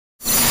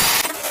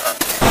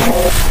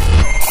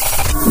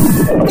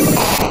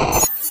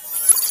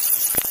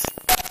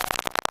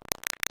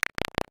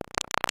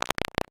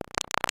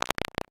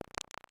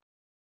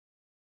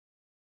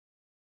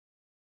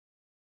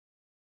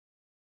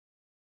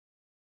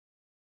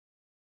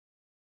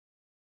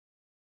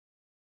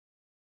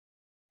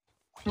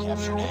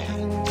Captured A.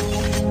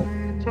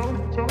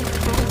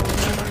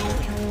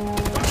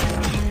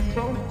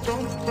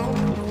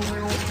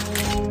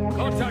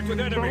 Contact with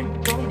enemy.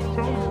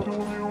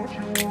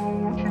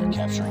 They're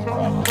capturing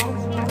Bravo.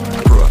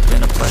 Grew up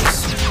in a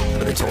place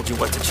where they told you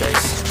what to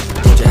chase,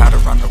 told you how to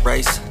run the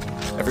race.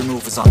 Every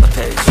move was on the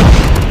page,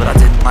 but I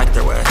didn't like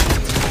their way.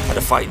 Had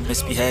to fight and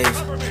misbehave,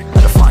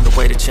 had to find a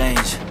way to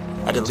change,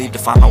 had to leave to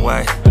find my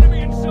way.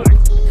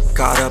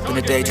 Caught up in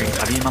a daydream,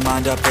 I beat my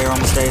mind up there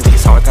almost daily.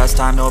 It's how I pass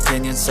time, no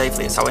opinions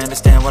safely. It's how I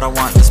understand what I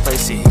want in this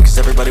place, see. Cause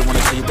everybody wanna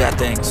tell you bad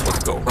things, what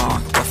could go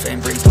wrong, what fame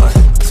brings, but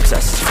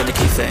success is a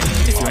finicky thing.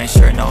 If you ain't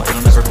sure, no,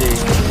 it'll never be.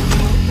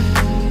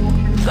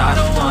 I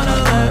don't wanna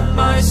let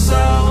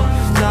myself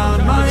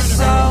down,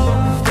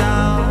 myself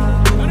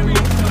down.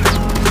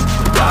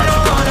 I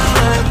don't wanna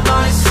let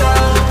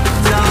myself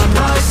down,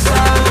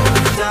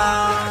 myself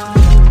down.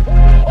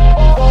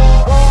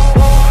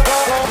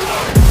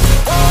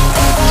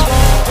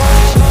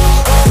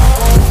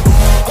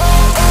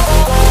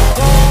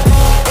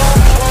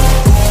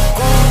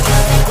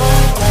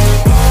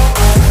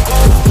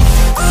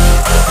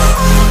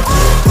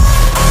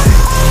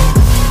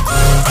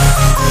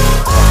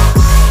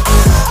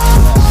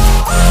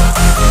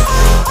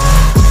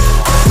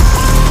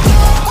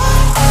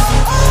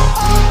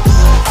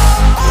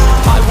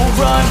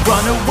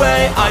 Run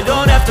away, I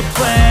don't have to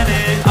plan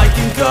it. I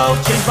can go,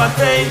 change my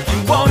fate, you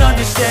won't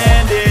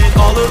understand it.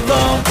 All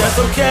alone, that's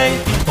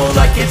okay, people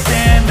I can't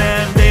stand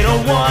them. They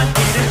don't want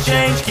me to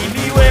change, keep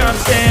me where I'm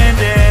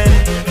standing.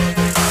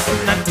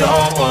 And I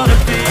don't wanna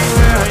be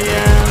where I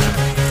am,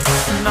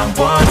 and I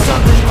want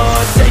something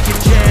more, take a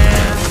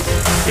chance.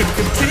 It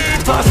could be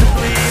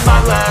possibly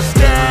my last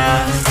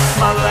dance,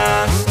 my last